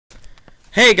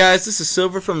Hey guys, this is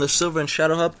Silver from the Silver and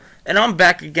Shadow Hub, and I'm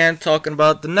back again talking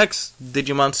about the next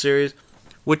Digimon series,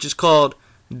 which is called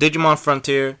Digimon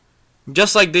Frontier.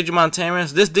 Just like Digimon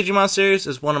Tamers, this Digimon series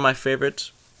is one of my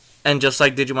favorites. And just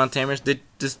like Digimon Tamers, this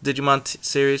Digimon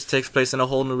series takes place in a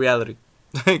whole new reality.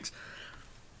 Thanks.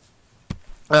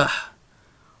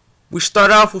 We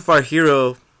start off with our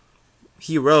heroes,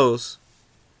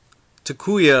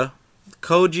 Takuya,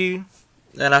 Koji,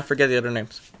 and I forget the other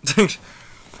names.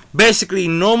 Basically,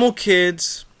 normal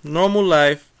kids, normal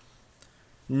life.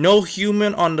 No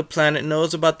human on the planet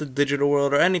knows about the digital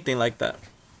world or anything like that.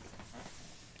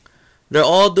 They're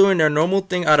all doing their normal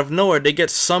thing. Out of nowhere, they get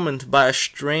summoned by a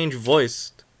strange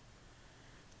voice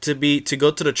to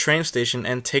go to the train station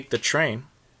and take the train.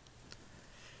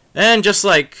 And just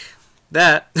like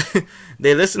that,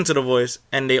 they listen to the voice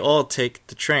and they all take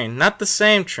the train. Not the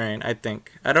same train, I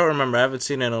think. I don't remember. I haven't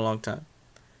seen it in a long time.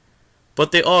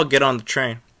 But they all get on the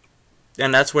train.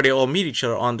 And that's where they all meet each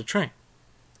other, on the train.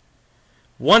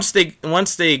 Once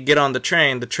they get on the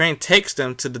train takes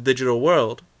them to the digital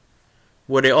world,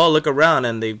 where they all look around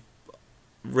and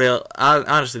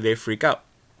honestly they freak out.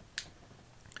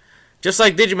 Just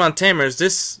like Digimon Tamers,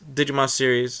 this Digimon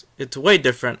series, it's way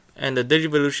different, and the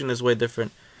Digivolution is way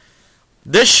different.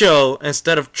 This show,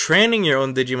 instead of training your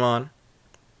own Digimon,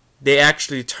 they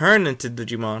actually turn into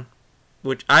Digimon,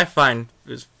 which I find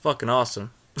is fucking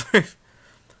awesome.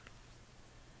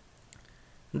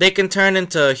 They can turn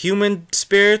into human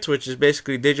spirits, which is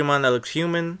basically Digimon that looks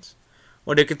humans,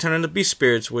 or they can turn into beast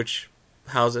spirits, which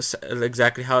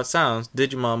exactly how it sounds,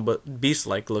 Digimon but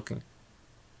beast-like looking.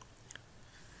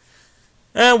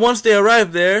 And once they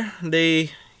arrive there,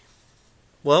 they,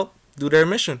 well, do their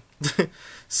mission.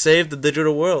 Save the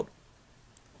digital world.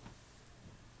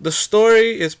 The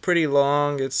story is pretty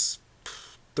long. It's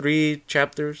 3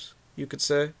 chapters, you could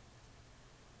say.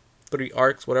 3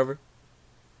 arcs, whatever.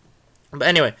 But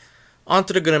anyway, on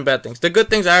to the good and bad things. The good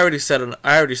things, I already said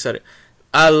it.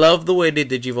 I love the way they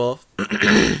digivolve.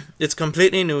 It's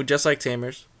completely new, just like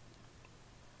Tamers.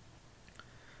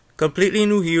 Completely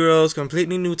new heroes,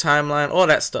 completely new timeline, all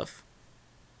that stuff.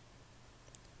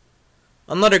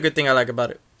 Another good thing I like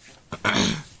about it,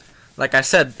 like I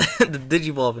said, the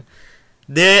digivolving.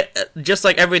 They, just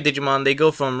like every Digimon, they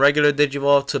go from regular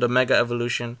digivolve to the mega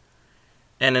evolution.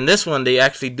 And in this one, they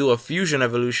actually do a fusion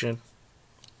evolution.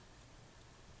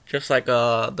 Just like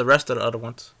the rest of the other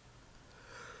ones.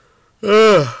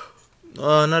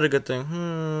 Another good thing.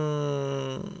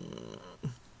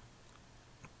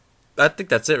 I think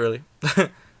that's it, really.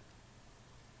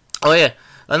 Oh yeah,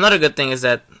 another good thing is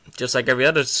that, just like every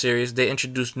other series, they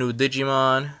introduce new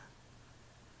Digimon,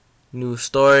 new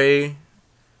story.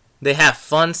 They have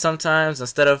fun sometimes,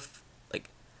 instead of, like,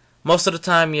 most of the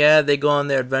time, yeah, they go on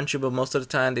their adventure, but most of the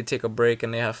time they take a break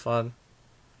and they have fun.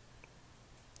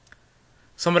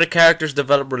 Some of the characters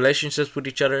develop relationships with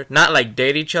each other. Not like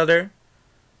date each other,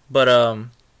 but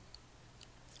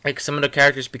like some of the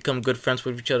characters become good friends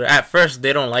with each other. At first,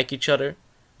 they don't like each other,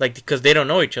 like, because they don't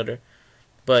know each other.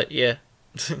 But yeah.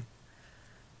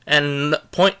 And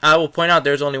I will point out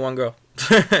there's only one girl.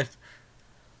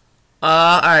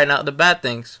 Alright, now the bad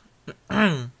things.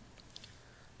 The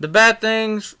bad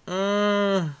things,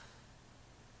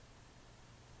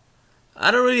 I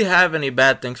don't really have any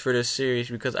bad things for this series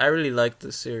because I really like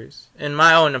this series. In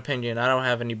my own opinion, I don't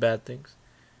have any bad things.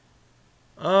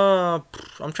 I'm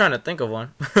trying to think of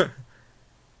one.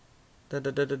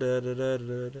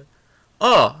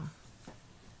 Oh,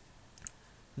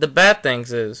 the bad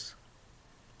things is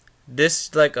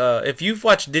this, like, if you've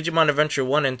watched Digimon Adventure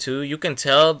 1 and 2, you can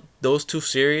tell those 2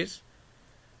 series,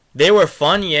 they were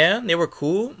fun, yeah, they were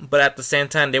cool, but at the same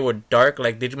time they were dark.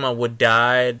 Like, Digimon would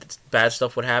die, bad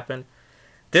stuff would happen.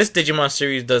 This Digimon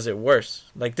series does it worse.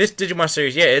 Like, this Digimon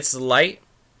series, yeah, it's light,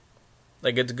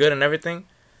 like, it's good and everything,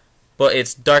 but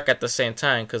it's dark at the same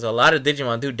time, because a lot of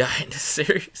Digimon do die in this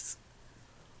series.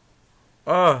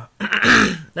 Oh,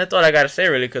 that's all I gotta say,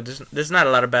 really, because there's not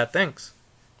a lot of bad things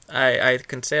I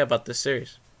can say about this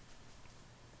series.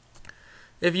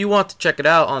 If you want to check it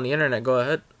out on the internet, go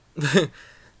ahead.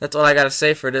 That's all I gotta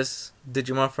say for this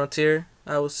Digimon Frontier.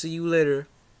 I will see you later.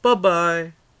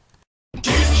 Bye-bye.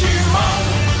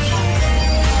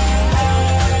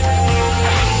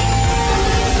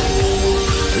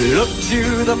 Look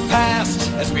to the past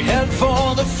as we head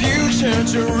for the future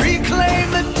to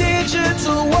reclaim the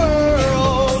digital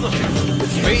world.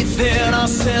 With faith in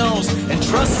ourselves and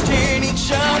trust in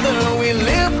each other.